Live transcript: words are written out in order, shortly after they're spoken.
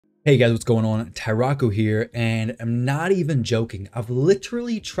Hey guys, what's going on? Tyraco here, and I'm not even joking. I've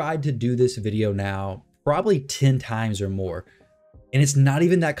literally tried to do this video now probably 10 times or more, and it's not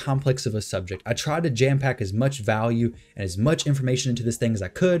even that complex of a subject. I tried to jam pack as much value and as much information into this thing as I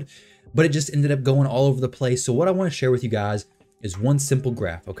could, but it just ended up going all over the place. So what I want to share with you guys is one simple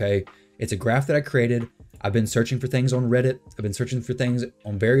graph, okay? It's a graph that I created. I've been searching for things on Reddit. I've been searching for things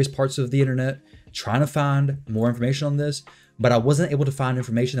on various parts of the internet, trying to find more information on this, but I wasn't able to find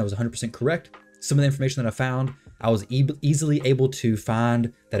information that was 100% correct. Some of the information that I found, I was easily able to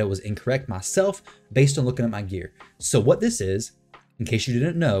find that it was incorrect myself based on looking at my gear. So what this is, in case you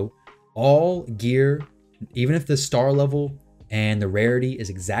didn't know, all gear, even if the star level and the rarity is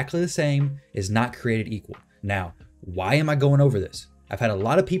exactly the same, is not created equal. Now, why am I going over this? I've had a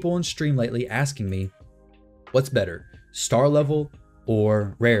lot of people on stream lately asking me, what's better, star level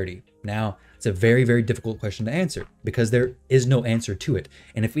or rarity? Now, it's a very, very difficult question to answer because there is no answer to it.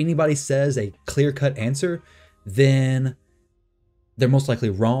 And if anybody says a clear-cut answer, then they're most likely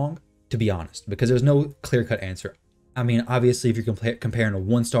wrong, to be honest, because there's no clear-cut answer. I mean, obviously, if you're comparing a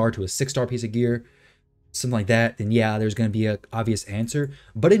 1-star to a 6-star piece of gear, something like that, then yeah, there's going to be an obvious answer.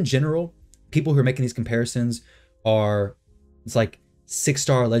 But in general, people who are making these comparisons are, it's like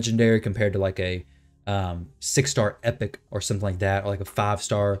 6-star legendary compared to like a 6-star epic or something like that, or like a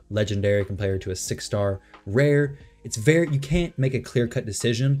 5-star legendary compared to a 6-star rare. It's you can't make a clear-cut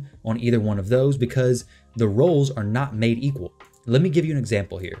decision on either one of those because the roles are not made equal. Let me give you an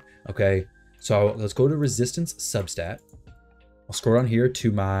example here, okay? So let's go to resistance substat. I'll scroll down here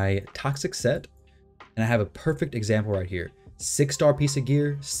to my toxic set, and I have a perfect example right here. 6-star piece of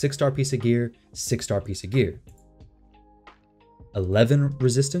gear, 6-star piece of gear, 6-star piece of gear. 11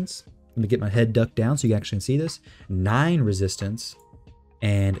 resistance. Let me get my head ducked down so you can actually see this. 9 resistance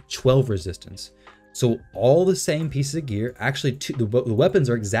and 12 resistance. So all the same pieces of gear. Actually, the weapons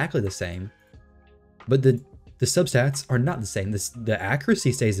are exactly the same, but the substats are not the same. The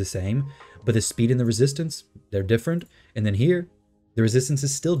accuracy stays the same, but the speed and the resistance, they're different. And then here, the resistance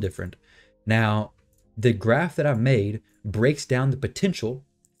is still different. Now, the graph that I've made breaks down the potential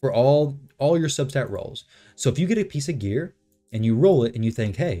for all your substat rolls. So if you get a piece of gear and you roll it and you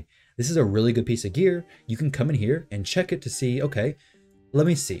think, hey, this is a really good piece of gear, you can come in here and check it to see, okay, let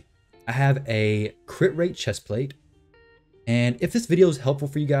me see. I have a crit rate chest plate. And if this video is helpful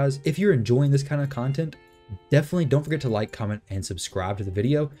for you guys, if you're enjoying this kind of content, definitely don't forget to like, comment, and subscribe to the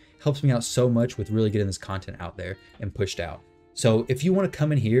video. It helps me out so much with really getting this content out there and pushed out. So if you want to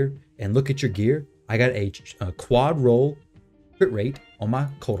come in here and look at your gear, I got a quad roll crit rate on my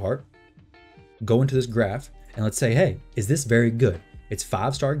cold heart. Go into this graph and let's say, hey, is this very good? It's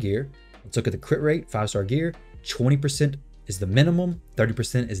 5-star gear. Let's look at the crit rate, 5-star gear. 20% is the minimum,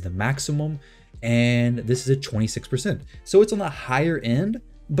 30% is the maximum, and this is a 26%. So it's on the higher end,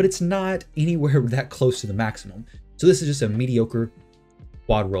 but it's not anywhere that close to the maximum. So this is just a mediocre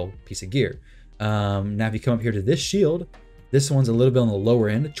quad roll piece of gear. Now if you come up here to this shield, this one's a little bit on the lower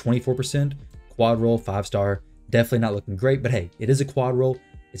end, 24%, quad roll, 5-star, definitely not looking great, but hey, it is a quad roll.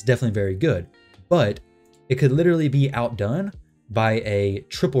 It's definitely very good, but it could literally be outdone by a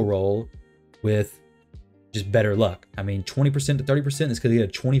triple roll with just better luck. I mean, 20% to 30%, this could get a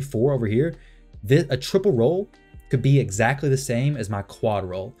 24 over here. A triple roll could be exactly the same as my quad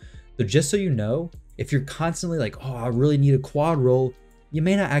roll. So just so you know, if you're constantly like, oh, I really need a quad roll, you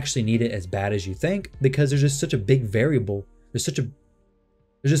may not actually need it as bad as you think because there's just such a big variable. There's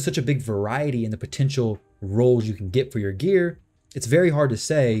just such a big variety in the potential rolls you can get for your gear. It's very hard to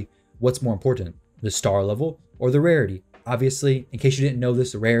say what's more important, the star level or the rarity. Obviously, in case you didn't know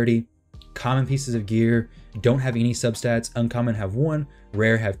this, the rarity, common pieces of gear don't have any substats. Uncommon have 1,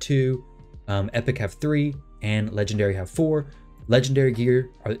 rare have 2, epic have 3, and legendary have 4. Legendary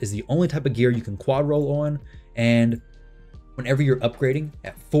gear is the only type of gear you can quad roll on, and whenever you're upgrading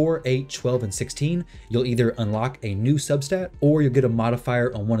at 4, 8, 12, and 16, you'll either unlock a new substat or you'll get a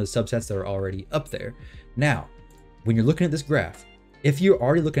modifier on one of the substats that are already up there. Now, when you're looking at this graph, if you're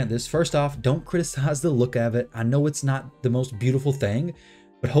already looking at this, first off, don't criticize the look of it. I know it's not the most beautiful thing,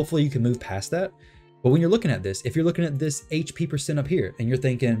 but hopefully you can move past that. But when you're looking at this, if you're looking at this HP percent up here and you're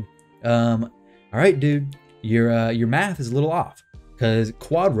thinking, all right, dude, your math is a little off because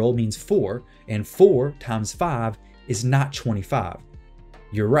quad roll means 4 and 4 times 5 is not 25.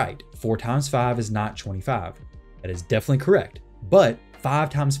 You're right. 4 times 5 is not 25. That is definitely correct. But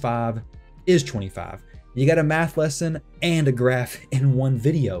 5 times 5 is 25. You got a math lesson and a graph in one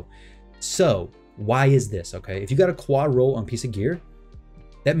video. So why is this? Okay, if you got a quad roll on a piece of gear,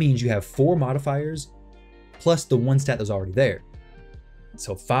 that means you have 4 modifiers plus the 1 stat that's already there.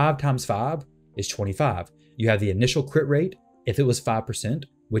 So 5 times 5 is 25. You have the initial crit rate. If it was 5%,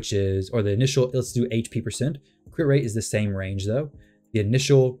 which is, or the initial, let's do HP percent. Crit rate is the same range though. The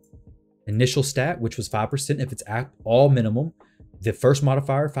initial stat, which was 5% if it's at all minimum. The first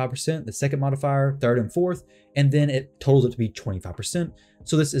modifier, 5%, the second modifier, third and fourth, and then it totals up to be 25%.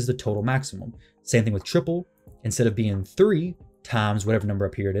 So this is the total maximum. Same thing with triple. Instead of being 3 times whatever number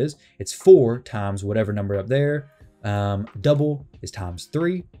up here it is, it's 4 times whatever number up there. Double is times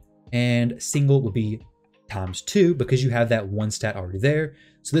 3, and single would be times 2 because you have that one stat already there.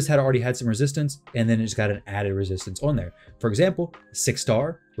 So this had already had some resistance, and then it just got an added resistance on there. For example,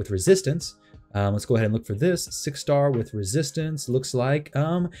 6-star with resistance. Let's go ahead and look for this. 6-star with resistance looks like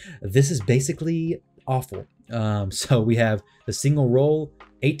this is basically awful. So we have the single roll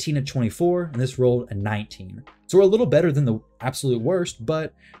 18 at 24, and this rolled a 19. So we're a little better than the absolute worst,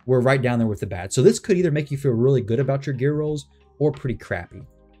 but we're right down there with the bad. So this could either make you feel really good about your gear rolls or pretty crappy.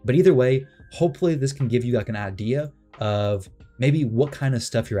 But either way, hopefully this can give you like an idea of maybe what kind of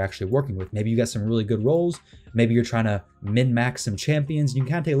stuff you're actually working with. Maybe you got some really good rolls. Maybe you're trying to min-max some champions. You can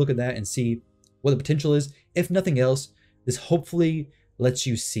kind of take a look at that and see what the potential is. If nothing else, this hopefully lets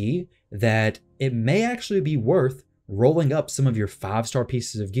you see that it may actually be worth rolling up some of your 5-star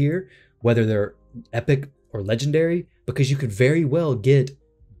pieces of gear, whether they're epic or legendary, because you could very well get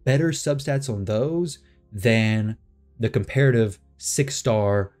better substats on those than the comparative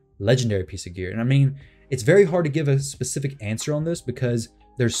 6-star legendary piece of gear. And I mean, it's very hard to give a specific answer on this because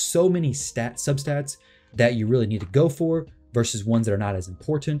there's so many substats that you really need to go for versus ones that are not as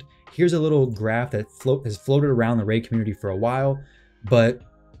important. Here's a little graph that has floated around the raid community for a while, but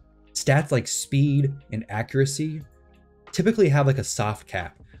stats like speed and accuracy typically have like a soft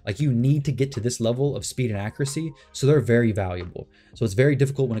cap. Like you need to get to this level of speed and accuracy, so they're very valuable. So it's very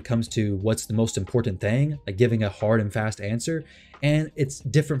difficult when it comes to what's the most important thing, like giving a hard and fast answer, and it's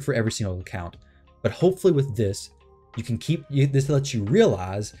different for every single account. But hopefully with this, you can this lets you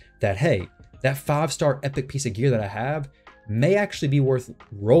realize that, hey, that 5-star epic piece of gear that I have may actually be worth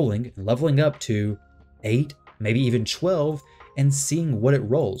rolling and leveling up to 8, maybe even 12, and seeing what it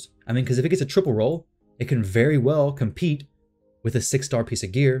rolls. I mean, because if it gets a triple roll, it can very well compete with a 6-star piece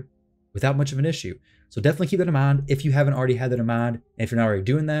of gear without much of an issue. So definitely keep that in mind if you haven't already had that in mind. And if you're not already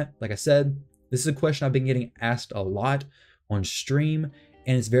doing that, like I said, this is a question I've been getting asked a lot on stream,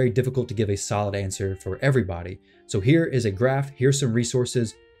 and it's very difficult to give a solid answer for everybody. So here is a graph, here's some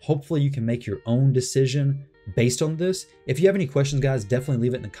resources. Hopefully you can make your own decision based on this. If you have any questions, guys, definitely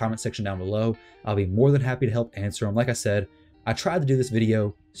leave it in the comment section down below. I'll be more than happy to help answer them. Like I said, I tried to do this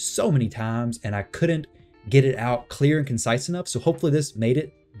video so many times and I couldn't get it out clear and concise enough. So hopefully this made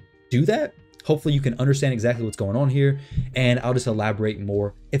it do that. Hopefully you can understand exactly what's going on here, and I'll just elaborate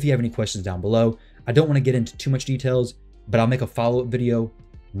more if you have any questions down below. I don't want to get into too much details, but I'll make a follow-up video.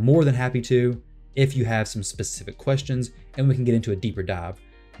 More than happy to if you have some specific questions and we can get into a deeper dive.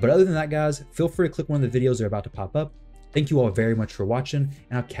 But other than that, guys, feel free to click one of the videos that are about to pop up. Thank you all very much for watching,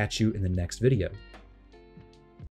 and I'll catch you in the next video.